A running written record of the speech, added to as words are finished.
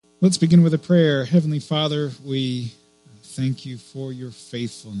Let's begin with a prayer. Heavenly Father, we thank you for your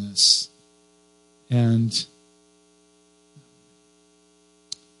faithfulness. And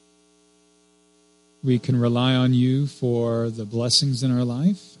we can rely on you for the blessings in our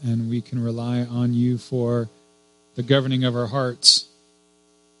life, and we can rely on you for the governing of our hearts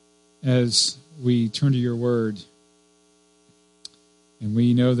as we turn to your word. And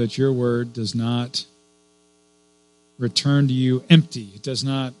we know that your word does not return to you empty. It does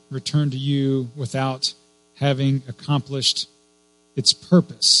not return to you without having accomplished its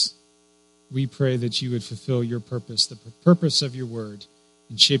purpose. We pray that you would fulfill your purpose, the purpose of your word,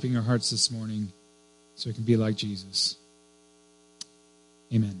 in shaping our hearts this morning so we can be like Jesus.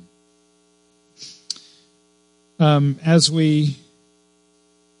 Amen. As we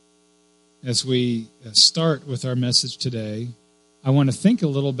start with our message today, I want to think a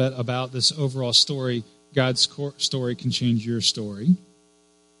little bit about this overall story. God's story can change your story.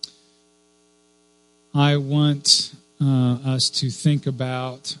 I want us to think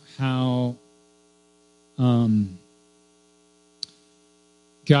about how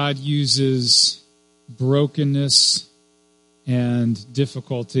God uses brokenness and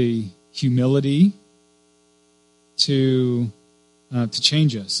difficulty, humility, to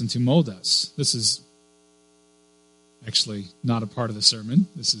change us and to mold us. This is actually not a part of the sermon.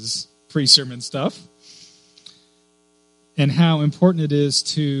 This is pre-sermon stuff. And how important it is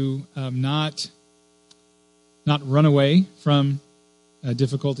to not run away from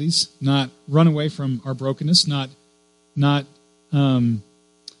difficulties, not run away from our brokenness, not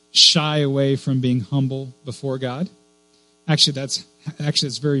shy away from being humble before God. Actually,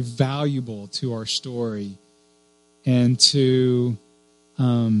 that's very valuable to our story, and to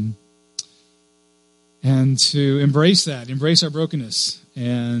embrace our brokenness,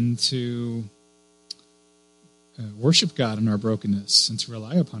 and to worship God in our brokenness, and to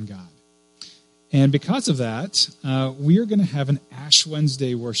rely upon God. And because of that, we are going to have an Ash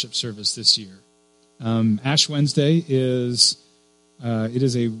Wednesday worship service this year. Ash Wednesday is I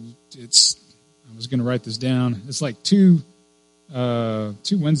was going to write this down. It's like two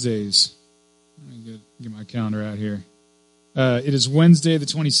Wednesdays. Let me get my calendar out here. It is Wednesday the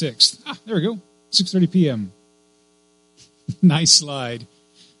 26th. There we go. 6:30 p.m. Nice slide.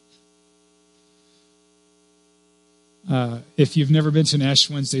 If you've never been to an Ash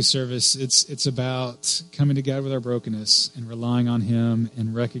Wednesday service, it's about coming to God with our brokenness and relying on Him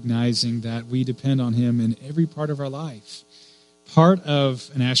and recognizing that we depend on Him in every part of our life. Part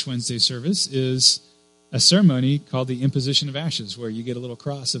of an Ash Wednesday service is a ceremony called the imposition of ashes, where you get a little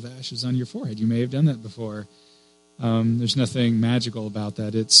cross of ashes on your forehead. You may have done that before. There's nothing magical about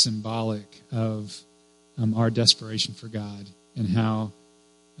that. It's symbolic of our desperation for God, and how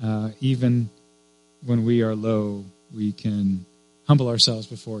even when we are low, we can humble ourselves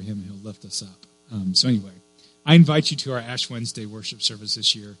before Him and He'll lift us up. So anyway, I invite you to our Ash Wednesday worship service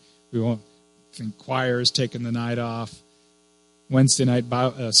this year. I think choir is taking the night off. Wednesday night,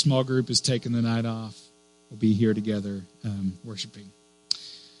 small group is taking the night off. We'll be here together worshiping.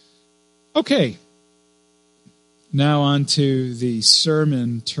 Okay. Now on to the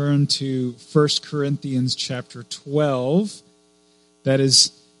sermon. Turn to 1 Corinthians chapter 12. That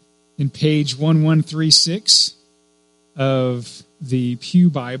is in page 1136 of the Pew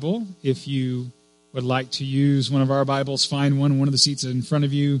Bible. If you would like to use one of our Bibles, find one of the seats in front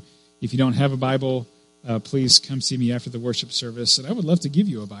of you. If you don't have a Bible, please come see me after the worship service, and I would love to give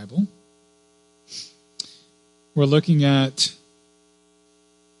you a Bible. We're looking at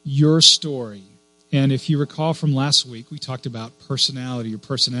your story. And if you recall from last week, we talked about personality.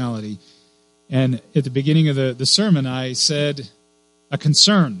 And at the beginning of the sermon, I said a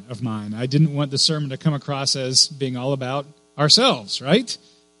concern of mine. I didn't want the sermon to come across as being all about ourselves, right?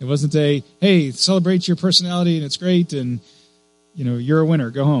 It wasn't hey, celebrate your personality and it's great and, you're a winner,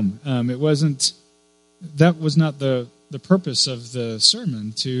 go home. That was not the purpose of the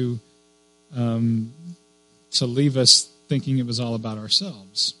sermon, to leave us thinking it was all about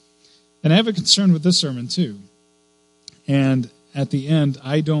ourselves. And I have a concern with this sermon too. And at the end,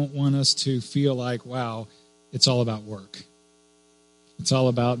 I don't want us to feel like, wow, it's all about work. It's all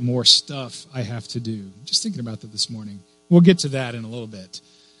about more stuff I have to do. Just thinking about that this morning. We'll get to that in a little bit.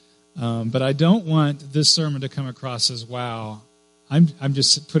 But I don't want this sermon to come across as, wow, I'm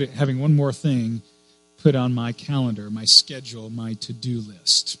just having one more thing put on my calendar, my schedule, my to-do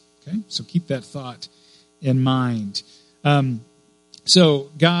list. Okay? So keep that thought in mind. So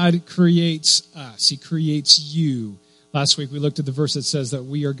God creates us. He creates you. Last week we looked at the verse that says that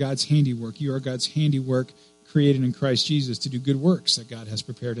we are God's handiwork. You are God's handiwork, created in Christ Jesus to do good works that God has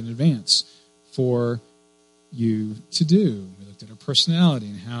prepared in advance for you to do. We looked at our personality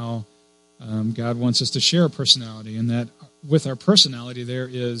and how God wants us to share a personality, and that with our personality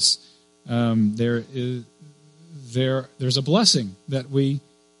there's a blessing that we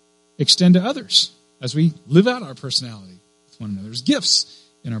extend to others as we live out our personality with one another. There's gifts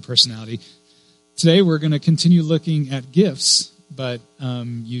in our personality. Today we're going to continue looking at gifts, but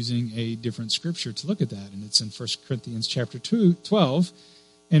using a different scripture to look at that, and it's in 1 Corinthians chapter 12,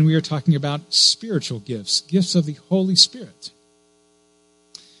 and we are talking about spiritual gifts, gifts of the Holy Spirit.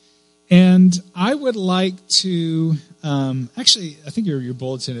 And I would like to, actually, I think your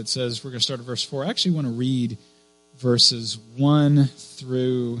bulletin, it says we're going to start at verse 4. I actually want to read verses 1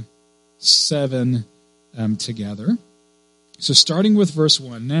 through 7 together. So starting with verse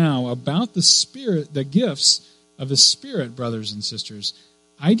 1, now about the Spirit, the gifts of the Spirit, brothers and sisters,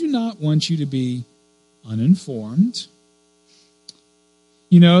 I do not want you to be uninformed.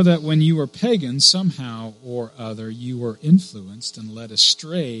 You know that when you were pagans, somehow or other, you were influenced and led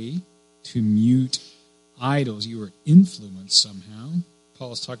astray to mute idols. You were influenced somehow.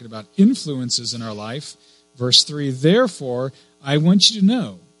 Paul is talking about influences in our life. Verse 3, therefore, I want you to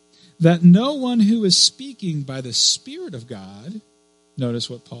know that no one who is speaking by the Spirit of God, notice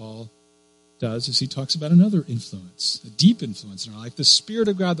what Paul does is he talks about another influence, a deep influence in our life, the Spirit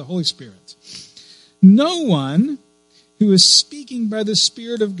of God, the Holy Spirit. No one who is speaking by the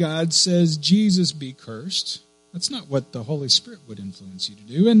Spirit of God says, Jesus be cursed. That's not what the Holy Spirit would influence you to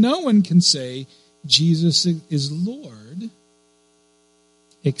do. And no one can say, Jesus is Lord,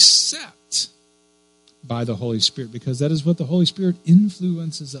 except by the Holy Spirit, because that is what the Holy Spirit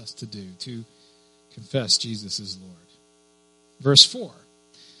influences us to do, to confess Jesus is Lord. Verse 4,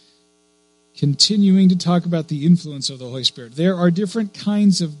 continuing to talk about the influence of the Holy Spirit. There are different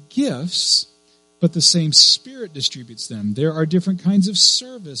kinds of gifts, but the same Spirit distributes them. There are different kinds of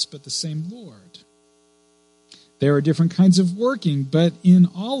service, but the same Lord. There are different kinds of working, but in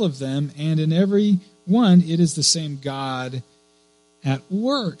all of them and in every one, it is the same God at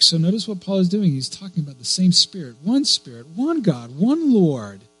work. So notice what Paul is doing. He's talking about the same Spirit, one God, one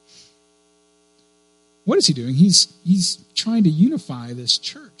Lord. What is he doing? He's trying to unify this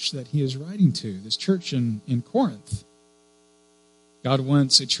church that he is writing to, this church in Corinth. God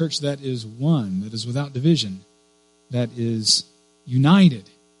wants a church that is one, that is without division, that is united.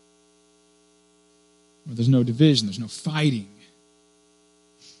 Where there's no division, there's no fighting.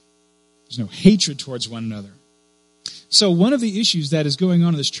 There's no hatred towards one another. So one of the issues that is going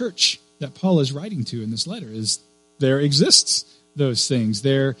on in this church that Paul is writing to in this letter is there exists those things.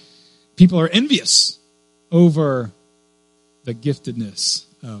 People are envious over the giftedness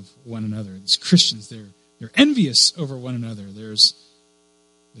of one another. These Christians, they're envious over one another. There's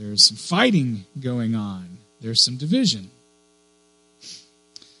some fighting going on. There's some division.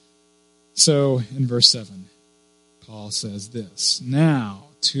 So in verse 7, Paul says this, now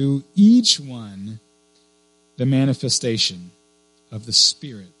to each one the manifestation of the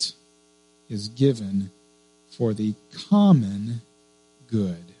Spirit is given for the common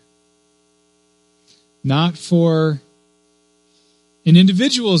good. Not for an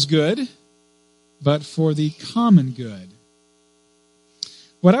individual's good, but for the common good.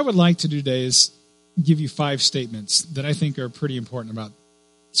 What I would like to do today is give you 5 statements that I think are pretty important about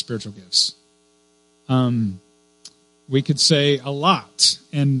spiritual gifts. We could say a lot,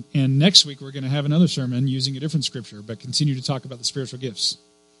 and next week we're going to have another sermon using a different scripture, but continue to talk about the spiritual gifts.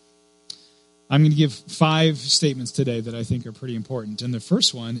 I'm going to give 5 statements today that I think are pretty important, and the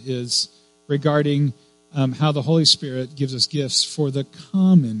first one is regarding how the Holy Spirit gives us gifts for the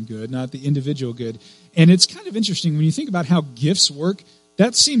common good, not the individual good. And it's kind of interesting when you think about how gifts work.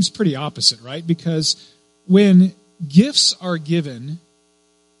 That seems pretty opposite, right? Because when gifts are given,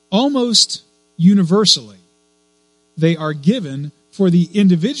 almost universally, they are given for the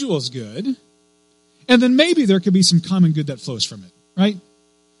individual's good, and then maybe there could be some common good that flows from it, right?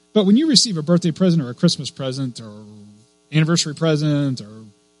 But when you receive a birthday present or a Christmas present or anniversary present or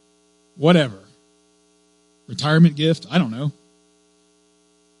whatever, retirement gift, I don't know,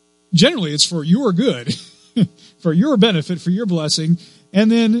 generally it's for your good, for your benefit, for your blessing, and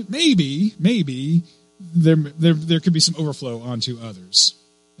then maybe there could be some overflow onto others,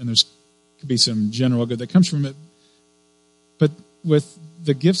 and there's could be some general good that comes from it. But with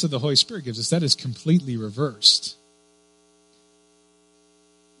the gifts that the Holy Spirit gives us, that is completely reversed.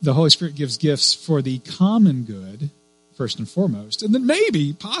 The Holy Spirit gives gifts for the common good, first and foremost, and then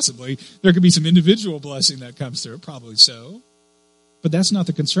maybe, possibly, there could be some individual blessing that comes through it, probably so. But that's not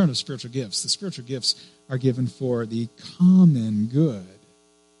the concern of spiritual gifts. The spiritual gifts are given for the common good.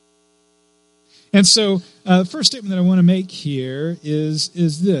 And so, the first statement that I want to make here is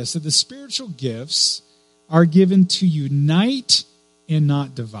this, that the spiritual gifts are given to unite and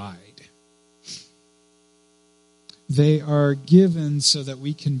not divide. They are given so that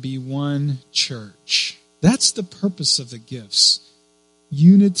we can be one church. That's the purpose of the gifts.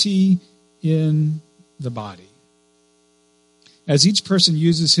 Unity in the body. As each person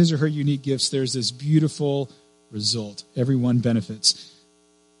uses his or her unique gifts, there's this beautiful result. Everyone benefits.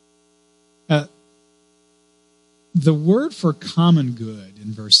 The word for common good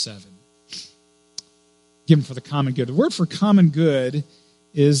in verse 7. Given for the common good. The word for common good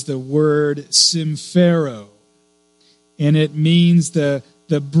is the word symphero. And it means the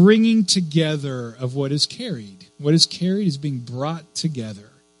bringing together of what is carried. What is carried is being brought together.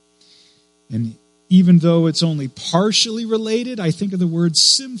 And even though it's only partially related, I think of the word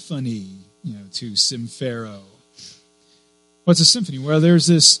symphony, to symphero. What's a symphony? Well, there's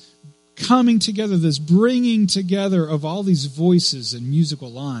this coming together, this bringing together of all these voices and musical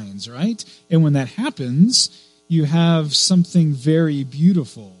lines, right? And when that happens, you have something very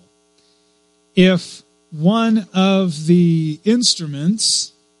beautiful. If one of the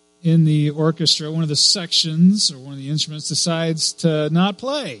instruments in the orchestra, one of the sections or one of the instruments decides to not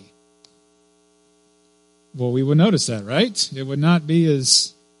play, well, we would notice that, right? It would not be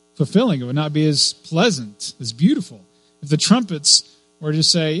as fulfilling. It would not be as pleasant, as beautiful. If the trumpets were to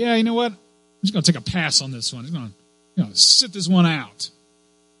say, yeah, you know what? I'm just going to take a pass on this one. I'm going to sit this one out.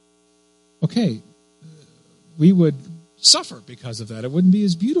 Okay, we would suffer because of that. It wouldn't be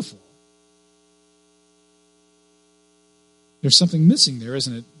as beautiful. There's something missing there,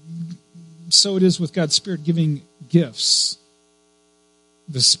 isn't it? So it is with God's Spirit giving gifts.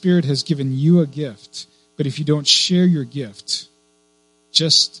 The Spirit has given you a gift, but if you don't share your gift,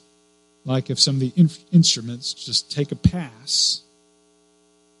 just like if some of the instruments just take a pass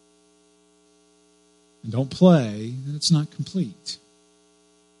and don't play, then it's not complete.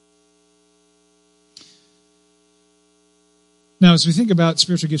 Now, as we think about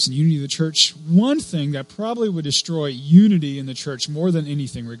spiritual gifts and unity of the church, one thing that probably would destroy unity in the church more than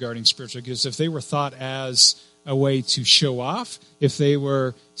anything regarding spiritual gifts, if they were thought as a way to show off, if they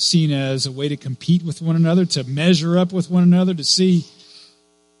were seen as a way to compete with one another, to measure up with one another, to see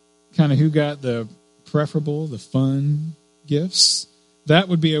kind of who got the preferable, the fun gifts, that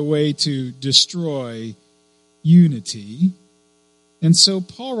would be a way to destroy unity. And so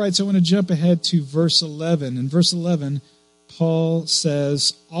Paul writes, I want to jump ahead to verse 11. In verse 11, Paul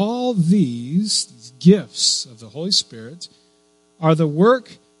says, all these gifts of the Holy Spirit are the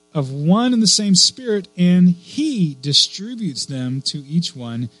work of one and the same Spirit, and he distributes them to each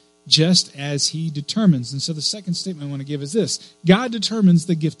one just as he determines. And so the second statement I want to give is this. God determines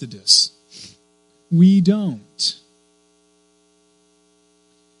the giftedness. We don't.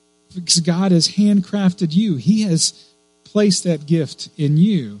 Because God has handcrafted you. He has placed that gift in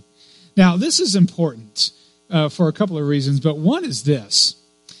you. Now, this is important for a couple of reasons, but one is this.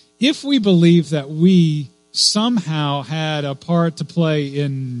 If we believe that we somehow had a part to play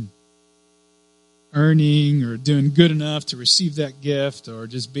in earning or doing good enough to receive that gift, or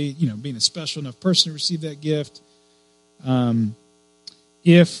just being a special enough person to receive that gift,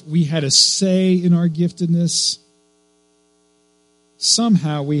 if we had a say in our giftedness,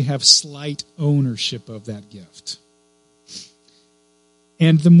 somehow we have slight ownership of that gift.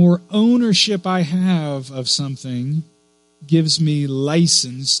 And the more ownership I have of something gives me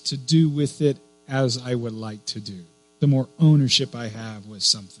license to do with it as I would like to do. The more ownership I have with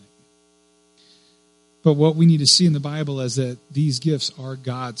something. But what we need to see in the Bible is that these gifts are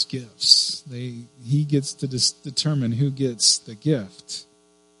God's gifts. He gets to determine who gets the gift.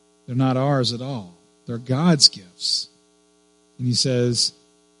 They're not ours at all. They're God's gifts. And he says,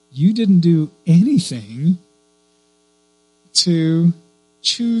 you didn't do anything to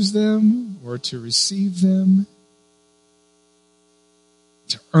choose them or to receive them,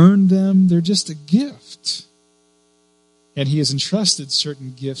 to earn them. They're just a gift. And he has entrusted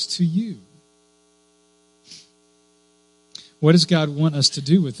certain gifts to you. What does God want us to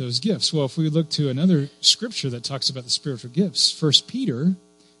do with those gifts? Well, if we look to another scripture that talks about the spiritual gifts, 1 Peter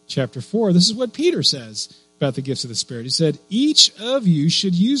chapter 4, this is what Peter says about the gifts of the Spirit. He said, each of you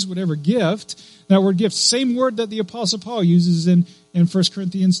should use whatever gift. That word gift, same word that the Apostle Paul uses in 1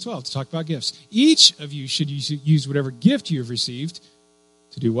 Corinthians 12 to talk about gifts. Each of you should use whatever gift you have received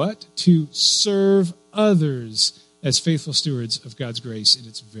to do what? To serve others as faithful stewards of God's grace in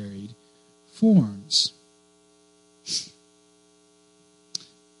its varied forms.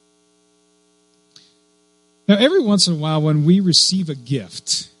 Now, every once in a while when we receive a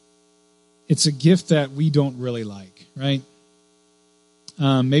gift, it's a gift that we don't really like, right?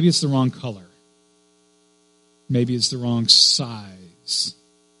 Maybe it's the wrong color. Maybe it's the wrong size.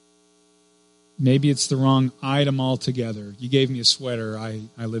 Maybe it's the wrong item altogether. You gave me a sweater. I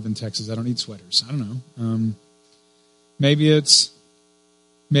live in Texas. I don't need sweaters. I don't know. Maybe it's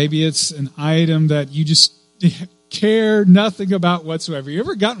an item that you just care nothing about whatsoever. You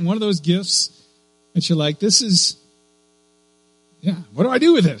ever gotten one of those gifts that you're like, what do I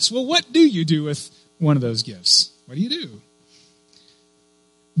do with this? Well, what do you do with one of those gifts? What do you do?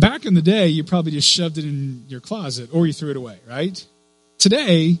 Back in the day, you probably just shoved it in your closet or you threw it away, right?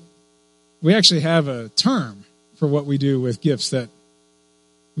 Today, we actually have a term for what we do with gifts that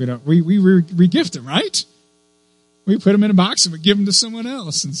we re-gift them, right? We put them in a box and we give them to someone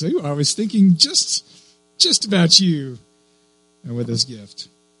else and say, I was thinking just about you with this gift.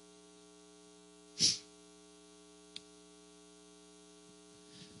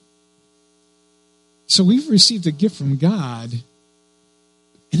 So we've received a gift from God,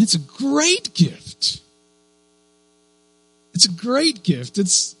 and it's a great gift. It's a great gift.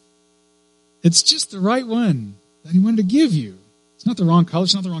 It's just the right one that he wanted to give you. It's not the wrong color.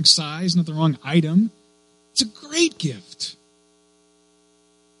 It's not the wrong size. Not the wrong item. It's a great gift.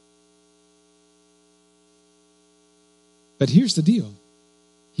 But here's the deal.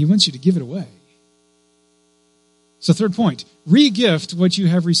 He wants you to give it away. So third point, re-gift what you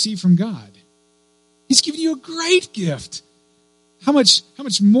have received from God. He's given you a great gift. How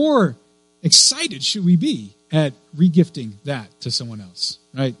much more excited should we be at re-gifting that to someone else,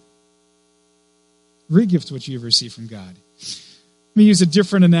 right? Re-gift what you have received from God. Let me use a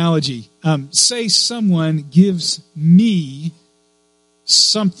different analogy. Say someone gives me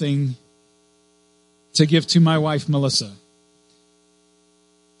something to give to my wife, Melissa.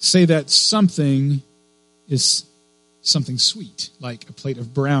 Say that something is something sweet, like a plate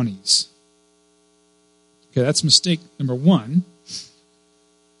of brownies. Okay, that's mistake number one.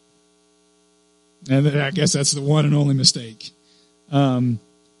 And I guess that's the one and only mistake.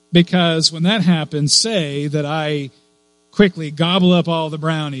 Because when that happens, say that I quickly gobble up all the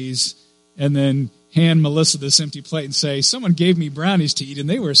brownies and then hand Melissa this empty plate and say, someone gave me brownies to eat and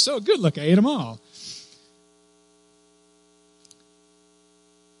they were so good, look, I ate them all.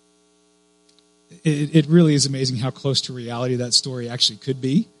 It really is amazing how close to reality that story actually could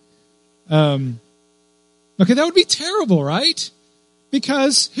be. Okay, that would be terrible, right?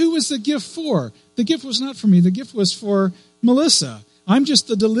 Because who was the gift for? The gift was not for me. The gift was for Melissa. I'm just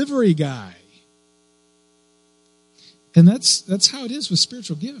the delivery guy. And that's how it is with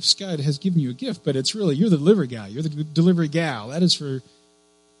spiritual gifts. God has given you a gift, but it's really, you're the delivery guy. You're the delivery gal. That is for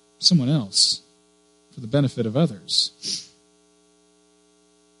someone else, for the benefit of others.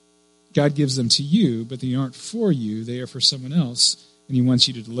 God gives them to you, but they aren't for you. They are for someone else, and he wants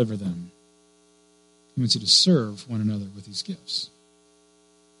you to deliver them. He wants you to serve one another with these gifts.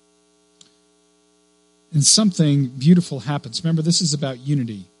 And something beautiful happens. Remember, this is about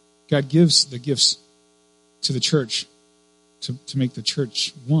unity. God gives the gifts to the church to make the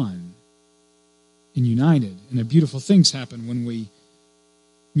church one and united. And beautiful things happen when we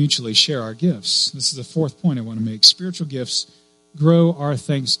mutually share our gifts. This is the fourth point I want to make. Spiritual gifts grow our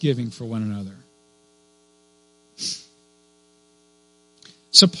thanksgiving for one another.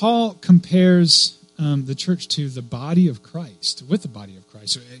 So Paul compares the church to the body of Christ, with the body of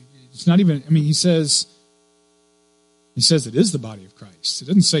Christ. It's not even, he says it is the body of Christ. It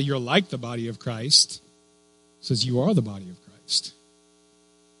doesn't say you're like the body of Christ. It says you are the body of Christ.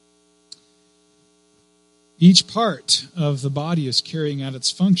 Each part of the body is carrying out its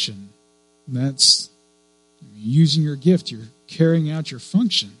function. And that's using your gift. You're carrying out your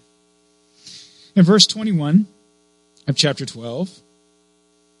function. In verse 21 of chapter 12,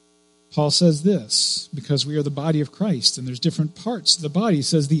 Paul says this, because we are the body of Christ, and there's different parts of the body. He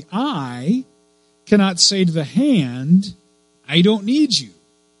says, the eye cannot say to the hand, I don't need you.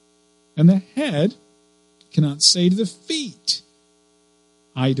 And the head cannot say to the feet,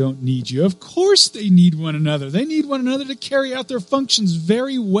 I don't need you. Of course they need one another. They need one another to carry out their functions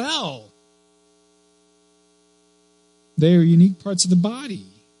very well. They are unique parts of the body.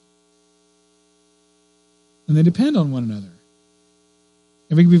 And they depend on one another.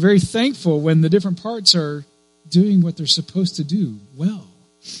 And we can be very thankful when the different parts are doing what they're supposed to do well.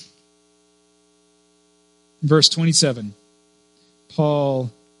 Verse 27,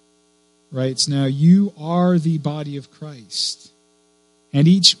 Paul writes, now you are the body of Christ, and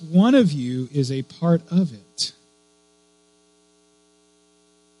each one of you is a part of it.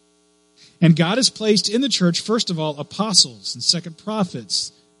 And God has placed in the church, first of all, apostles, and second,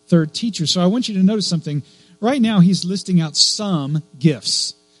 prophets, third, teachers. So I want you to notice something. Right now, he's listing out some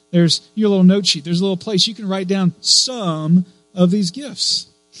gifts. There's your little note sheet. There's a little place you can write down some of these gifts.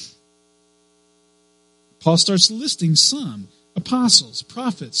 Paul starts listing some. apostles,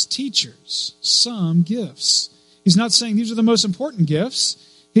 prophets, teachers, some gifts. He's not saying these are the most important gifts.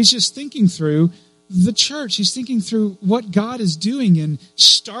 He's just thinking through the church. He's thinking through what God is doing in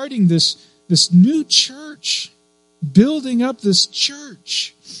starting this new church, building up this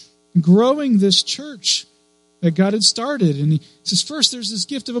church, growing this church that God had started. And he says, first, there's this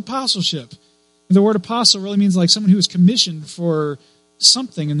gift of apostleship. And the word apostle really means like someone who was commissioned for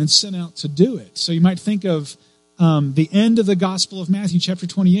something and then sent out to do it. So you might think of the end of the Gospel of Matthew, chapter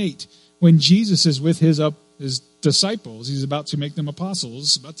 28, when Jesus is with his disciples. He's about to make them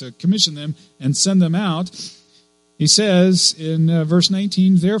apostles, about to commission them and send them out. He says in verse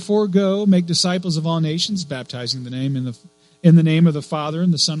 19, therefore go, make disciples of all nations, baptizing in the name of the Father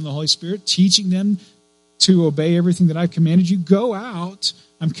and the Son and the Holy Spirit, teaching them to obey everything that I've commanded you. Go out.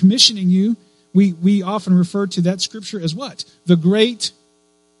 I'm commissioning you. We often refer to that scripture as what? The Great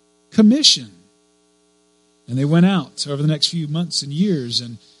Commission. And they went out over the next few months and years,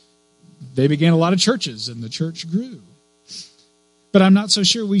 and they began a lot of churches, and the church grew. But I'm not so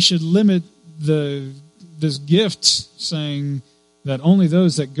sure we should limit this gift, saying that only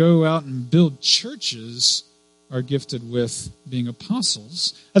those that go out and build churches are gifted with being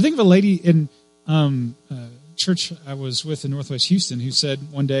apostles. I think of a lady in church I was with in Northwest Houston who said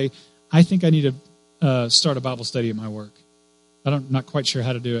one day, I think I need to start a Bible study at my work. I'm not quite sure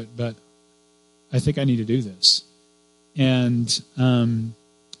how to do it, but I think I need to do this. And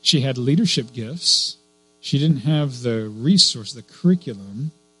she had leadership gifts. She didn't have the resource, the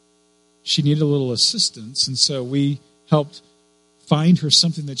curriculum. She needed a little assistance, and so we helped find her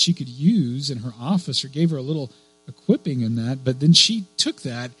something that she could use in her office or gave her a little equipping in that. But then she took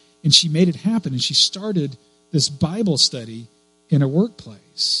that and she made it happen, and she started this Bible study in a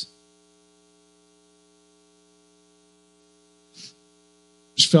workplace.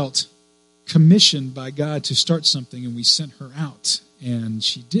 She felt commissioned by God to start something, and we sent her out, and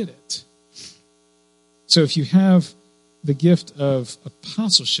she did it. So if you have the gift of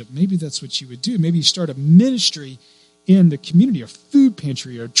apostleship, maybe that's what you would do. Maybe you start a ministry in the community, a food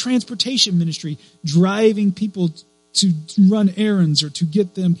pantry, or transportation ministry, driving people to run errands or to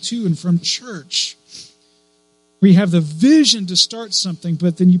get them to and from church. We have the vision to start something,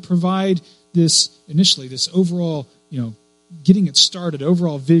 but then you provide this overall, getting it started,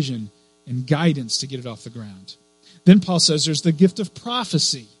 overall vision and guidance to get it off the ground. Then Paul says there's the gift of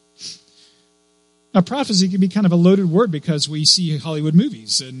prophecy. Now, prophecy can be kind of a loaded word because we see Hollywood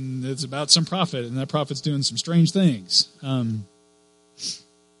movies, and it's about some prophet, and that prophet's doing some strange things.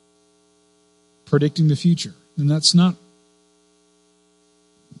 Predicting the future. And that's not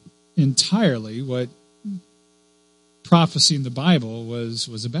entirely what prophecy in the Bible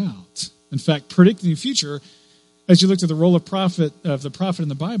was about. In fact, predicting the future, as you looked at the role of the prophet in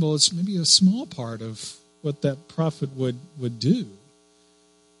the Bible, it's maybe a small part of what that prophet would do.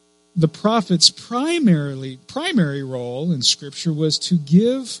 The prophet's primary role in Scripture was to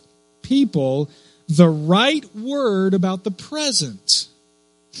give people the right word about the present.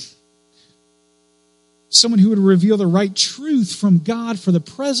 Someone who would reveal the right truth from God for the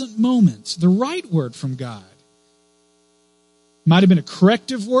present moment, the right word from God. It might have been a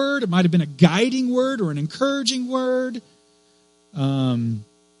corrective word, it might have been a guiding word or an encouraging word, a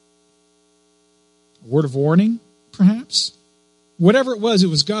word of warning, perhaps. Whatever it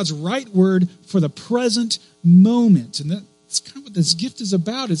was God's right word for the present moment. And that's kind of what this gift is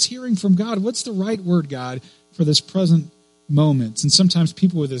about, is hearing from God. What's the right word, God, for this present moment? And sometimes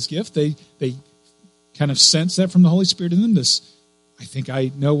people with this gift, they kind of sense that from the Holy Spirit in them. I think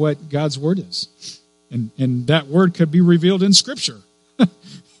I know what God's word is. And that word could be revealed in Scripture.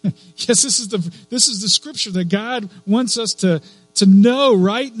 Yes, this is the Scripture that God wants us to know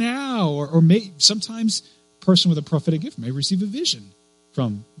right now. Or sometimes a person with a prophetic gift may receive a vision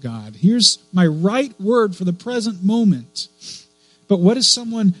from God. Here's my right word for the present moment. But what is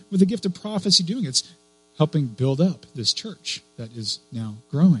someone with a gift of prophecy doing? It's helping build up this church that is now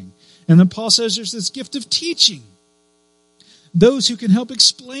growing. And then Paul says there's this gift of teaching. Those who can help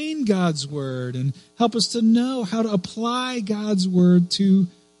explain God's word and help us to know how to apply God's word to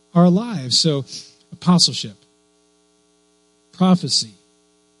our lives. So, apostleship, prophecy,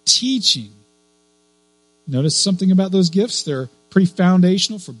 teaching. Notice something about those gifts. They're pretty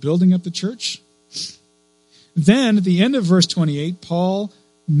foundational for building up the church. Then, at the end of verse 28, Paul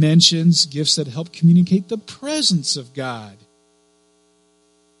mentions gifts that help communicate the presence of God.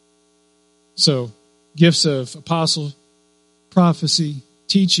 So, gifts of apostle, prophecy,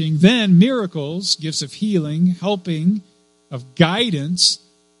 teaching, then miracles, gifts of healing, helping, of guidance,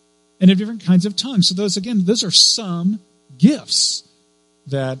 and of different kinds of tongues. So those are some gifts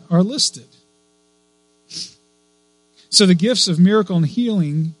that are listed. So the gifts of miracles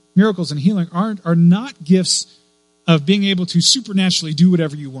and healing are not gifts of being able to supernaturally do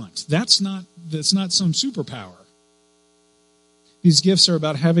whatever you want. That's not some superpower. These gifts are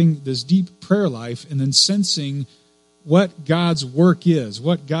about having this deep prayer life and then sensing what God's work is,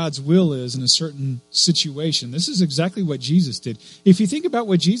 what God's will is in a certain situation. This is exactly what Jesus did. If you think about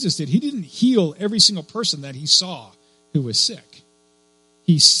what Jesus did, he didn't heal every single person that he saw who was sick.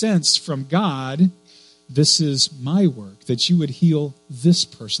 He sensed from God, this is my work, that you would heal this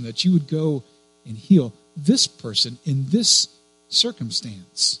person, that you would go and heal this person in this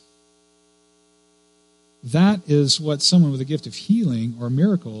circumstance. That is what someone with a gift of healing or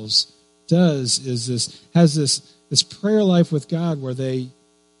miracles does, has this prayer life with God where they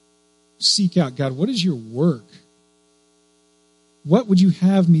seek out, God, what is your work? What would you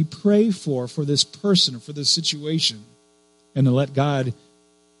have me pray for this person or for this situation? And to let God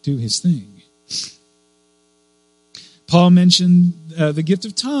do his thing. Paul mentioned the gift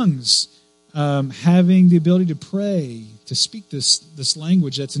of tongues, having the ability to pray, to speak this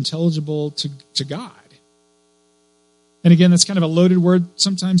language that's intelligible to God. And again, that's kind of a loaded word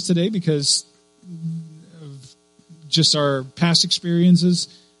sometimes today because of just our past experiences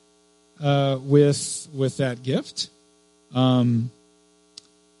with that gift.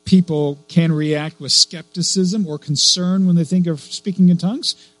 People can react with skepticism or concern when they think of speaking in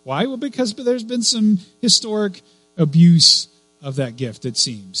tongues. Why? Well, because there's been some historic abuse of that gift, it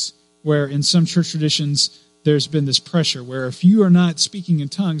seems, where in some church traditions there's been this pressure where if you are not speaking in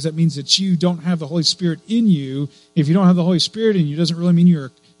tongues, that means that you don't have the Holy Spirit in you. If you don't have the Holy Spirit in you, it doesn't really mean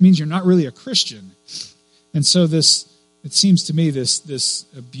you're not really a Christian. And so it seems to me this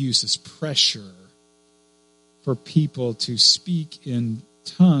abuse, this pressure for people to speak in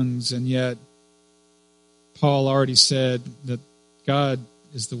tongues, and yet Paul already said that God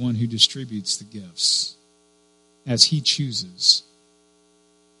is the one who distributes the gifts as he chooses.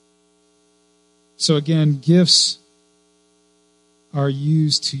 So again, gifts are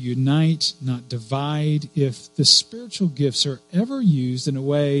used to unite, not divide. If the spiritual gifts are ever used in a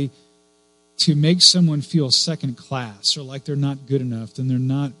way to make someone feel second class or like they're not good enough, then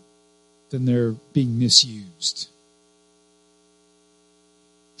they're being misused.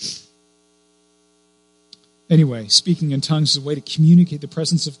 Anyway, speaking in tongues is a way to communicate the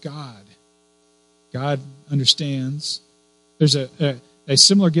presence of God. God understands. There's a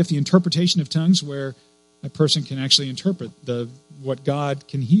similar gift, the interpretation of tongues, where a person can actually interpret what God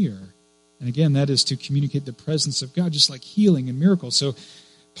can hear. And again, that is to communicate the presence of God, just like healing and miracles. So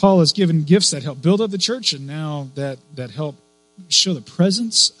Paul has given gifts that help build up the church, and now that help show the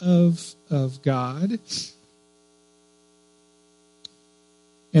presence of God.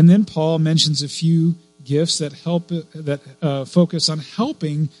 And then Paul mentions a few gifts that focus on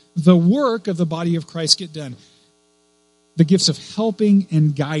helping the work of the body of Christ get done. The gifts of helping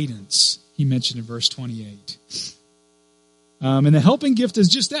and guidance, he mentioned in verse 28. And the helping gift is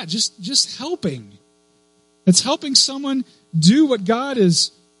just that, just helping. It's helping someone do what God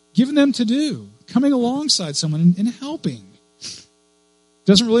has given them to do, coming alongside someone and helping.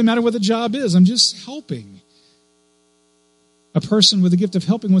 Doesn't really matter what the job is, I'm just helping. A person with the gift of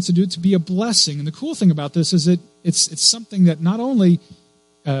helping wants to do it to be a blessing. And the cool thing about this is it's something that not only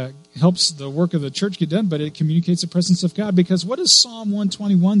helps the work of the church get done, but it communicates the presence of God. Because what does Psalm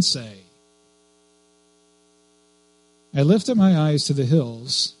 121 say? I lift up my eyes to the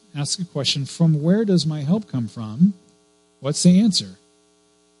hills, ask a question, from where does my help come from? What's the answer?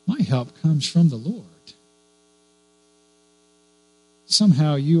 My help comes from the Lord.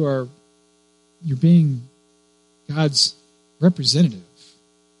 Somehow you're being God's representative,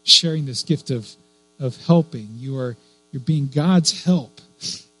 sharing this gift of helping. You're being God's help.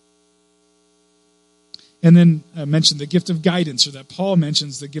 And then I mentioned the gift of guidance, or that Paul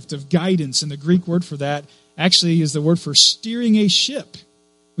mentions the gift of guidance, and the Greek word for that actually is the word for steering a ship.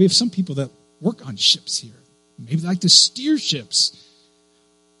 We have some people that work on ships here. Maybe they like to steer ships.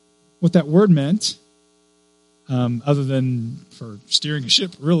 What that word meant, other than for steering a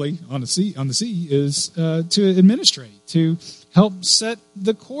ship, really on the sea, is to administrate, to help set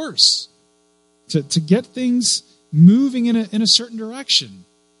the course, to get things moving in a certain direction,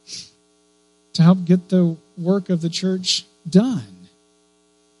 to help get the work of the church done,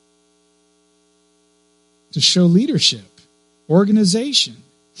 to show leadership, organization.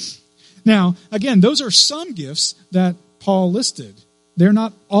 Now, again, those are some gifts that Paul listed. They're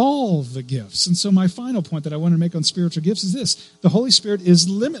not all the gifts. And so my final point that I want to make on spiritual gifts is this. The Holy Spirit is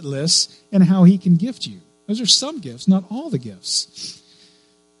limitless in how he can gift you. Those are some gifts, not all the gifts.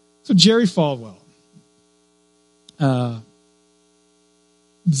 So Jerry Falwell.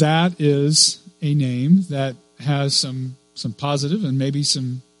 That is a name that has some positive and maybe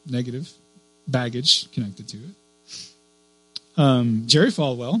some negative baggage connected to it. Jerry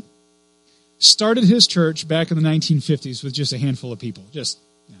Falwell started his church back in the 1950s with just a handful of people, just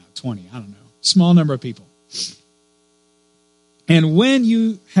 20, I don't know, small number of people. And when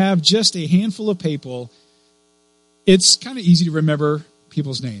you have just a handful of people, it's kind of easy to remember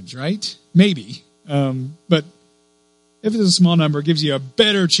people's names, right? Maybe. But if it's a small number, it gives you a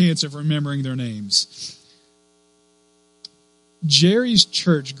better chance of remembering their names. Jerry's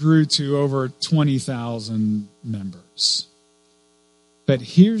church grew to over 20,000 members. But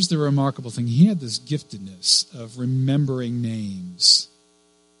here's the remarkable thing. He had this giftedness of remembering names.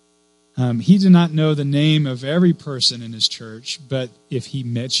 He did not know the name of every person in his church, but if he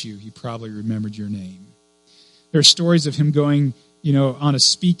met you, he probably remembered your name. There are stories of him going, on a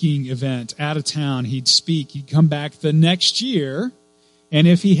speaking event out of town. He'd speak. He'd come back the next year, and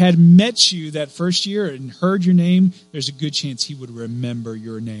if he had met you that first year and heard your name, there's a good chance he would remember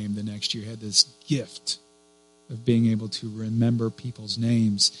your name the next year. He had this gift of being able to remember people's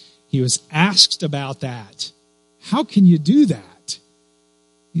names. He was asked about that. How can you do that?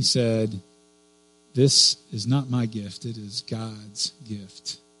 He said, this is not my gift. It is God's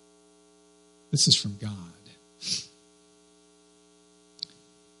gift. This is from God.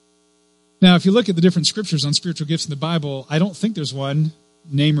 Now, if you look at the different scriptures on spiritual gifts in the Bible, I don't think there's one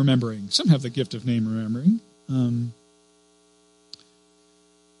name remembering. Some have the gift of name remembering.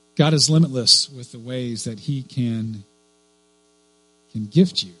 God is limitless with the ways that he can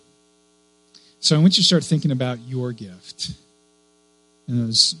gift you. So I want you to start thinking about your gift. And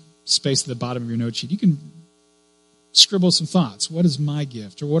there's space at the bottom of your note sheet. You can scribble some thoughts. What is my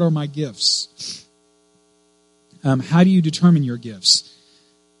gift? Or what are my gifts? How do you determine your gifts?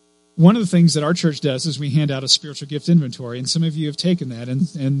 One of the things that our church does is we hand out a spiritual gift inventory, and some of you have taken that.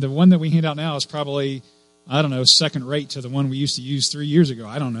 And the one that we hand out now is probably, second rate to the one we used to use 3 years ago.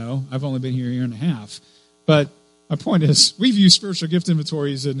 I don't know. I've only been here a year and a half. But my point is, we've used spiritual gift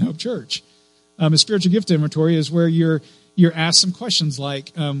inventories in Hope Church. A spiritual gift inventory is where you're asked some questions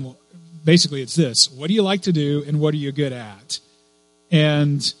like, basically it's this: what do you like to do, and what are you good at?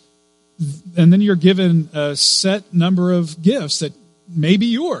 And then you're given a set number of gifts that may be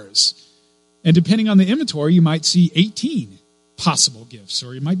yours. And depending on the inventory, you might see 18 possible gifts,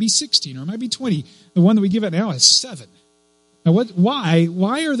 or it might be 16, or it might be 20. The one that we give out now has 7. Now,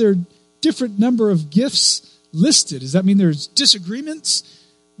 why are there different number of gifts listed? Does that mean there's disagreements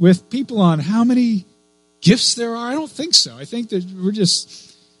with people on how many gifts there are? I don't think so. I think that we're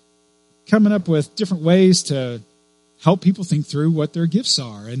just coming up with different ways to help people think through what their gifts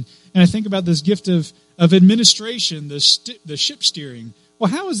are. And I think about this gift of administration, the ship steering.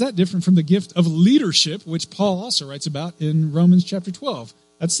 Well, how is that different from the gift of leadership, which Paul also writes about in Romans chapter 12?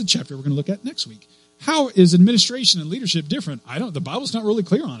 That's the chapter we're going to look at next week. How is administration and leadership different? The Bible's not really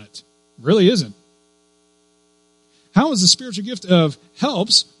clear on it. It really isn't. How is the spiritual gift of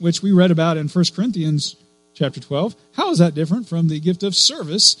helps, which we read about in 1 Corinthians chapter 12, how is that different from the gift of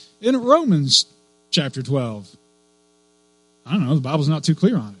service in Romans chapter 12? I don't know. The Bible's not too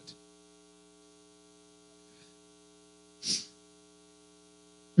clear on it.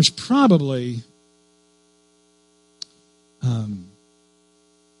 There's probably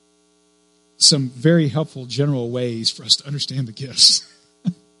some very helpful general ways for us to understand the gifts.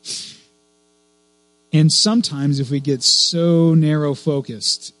 And sometimes if we get so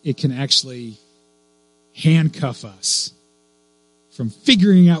narrow-focused, it can actually handcuff us from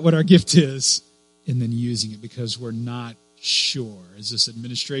figuring out what our gift is and then using it because we're not sure. Is this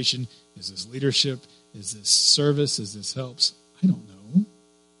administration? Is this leadership? Is this service? Is this helps? I don't know.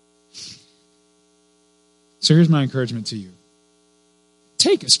 So here's my encouragement to you.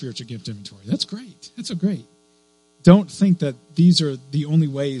 Take a spiritual gift inventory. That's great. That's so great. Don't think that these are the only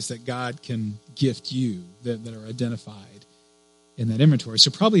ways that God can gift you that are identified in that inventory. So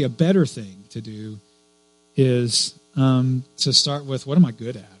probably a better thing to do is to start with, what am I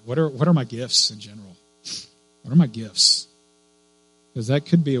good at? What are my gifts in general? What are my gifts? Because that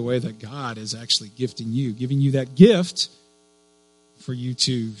could be a way that God is actually giving you that gift for you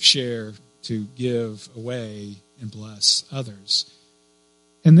to share, to give away, and bless others.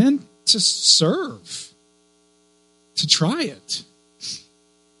 And then to serve, to try it.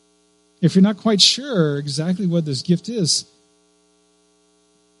 If you're not quite sure exactly what this gift is,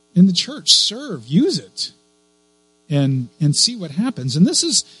 in the church, serve, use it, and see what happens. And this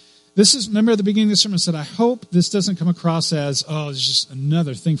is, remember at the beginning of the sermon I said, I hope this doesn't come across as, it's just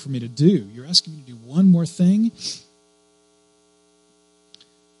another thing for me to do. You're asking me to do one more thing?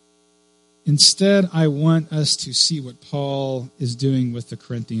 Instead, I want us to see what Paul is doing with the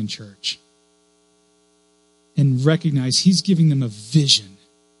Corinthian church. and recognize he's giving them a vision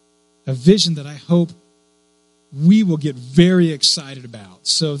that I hope we will get very excited about,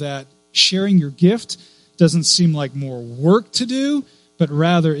 so that sharing your gift doesn't seem like more work to do, but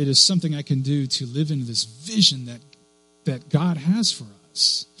rather it is something I can do to live into this vision that God has for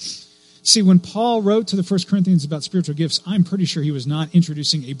us. See, when Paul wrote to the 1 Corinthians about spiritual gifts, I'm pretty sure he was not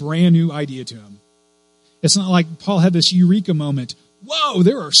introducing a brand new idea to him. It's not like Paul had this eureka moment. Whoa,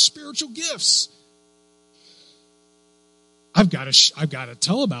 there are spiritual gifts. I've got to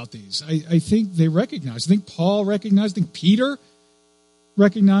tell about these. I think they recognized. I think Paul recognized. I think Peter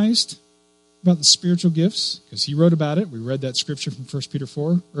recognized about the spiritual gifts because he wrote about it. We read that scripture from 1 Peter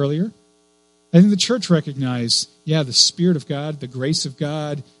 4 earlier. I think the church recognized, the Spirit of God, the grace of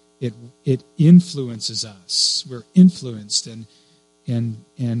God, it influences us. We're influenced and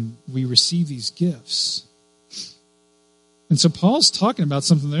we receive these gifts. And so Paul's talking about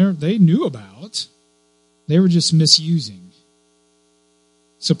something they knew about. They were just misusing.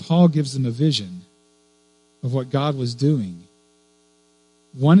 So Paul gives them a vision of what God was doing,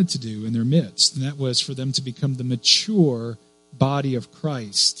 wanted to do in their midst, and that was for them to become the mature body of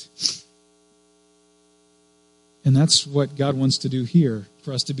Christ. And that's what God wants to do here,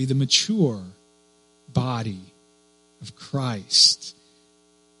 for us to be the mature body of Christ,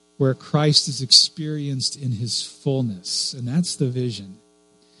 where Christ is experienced in his fullness. And that's the vision.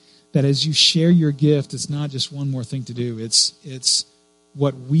 That as you share your gift, it's not just one more thing to do. It's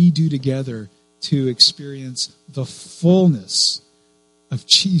what we do together to experience the fullness of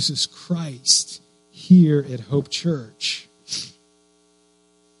Jesus Christ here at Hope Church.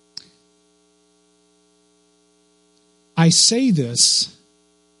 I say this,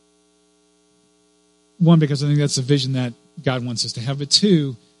 one, because I think that's a vision that God wants us to have, but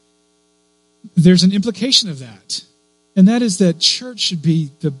two, there's an implication of that, and that is that church should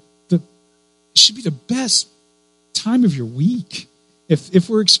be the best time of your week. If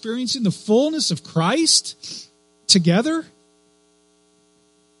we're experiencing the fullness of Christ together,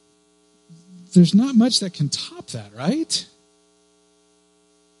 there's not much that can top that, right?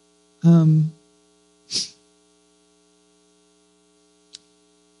 And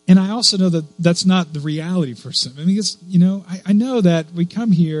I also know that that's not the reality for some. I mean, I know that we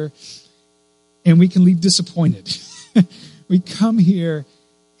come here and we can leave disappointed. We come here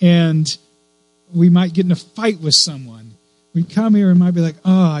and we might get in a fight with someone. We come here and might be like,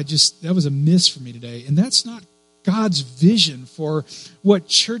 that was a miss for me today. And that's not God's vision for what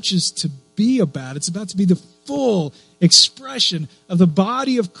church is to be about. It's about to be the full expression of the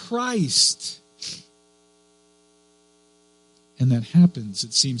body of Christ. And that happens,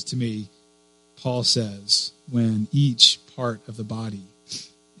 it seems to me, Paul says, when each part of the body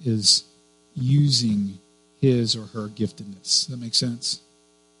is using his or her giftedness. Does that make sense?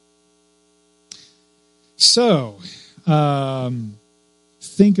 So,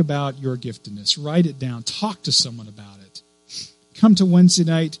 think about your giftedness. Write it down. Talk to someone about it. Come to Wednesday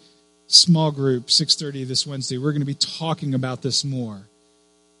night small group, 6:30 this Wednesday. We're going to be talking about this more.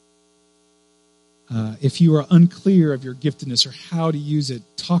 If you are unclear of your giftedness or how to use it,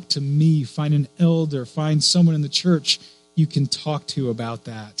 talk to me. Find an elder. Find someone in the church you can talk to about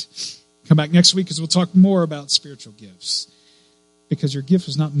that. Come back next week because we'll talk more about spiritual gifts. Because your gift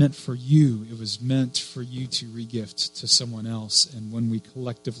was not meant for you. It was meant for you to regift to someone else. And when we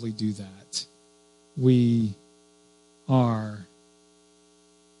collectively do that, we are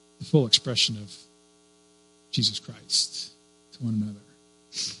the full expression of Jesus Christ to one another.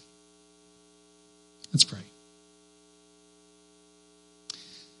 Let's pray.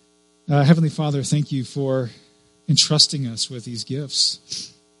 Heavenly Father, thank you for entrusting us with these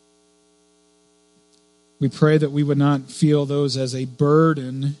gifts. We pray that we would not feel those as a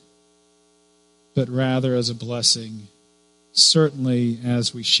burden, but rather as a blessing, certainly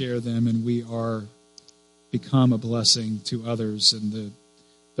as we share them and we are become a blessing to others and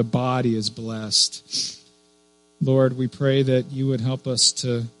the body is blessed. Lord, we pray that you would help us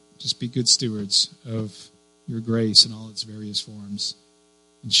to just be good stewards of your grace in all its various forms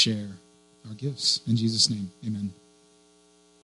and share our gifts. In Jesus' name, amen.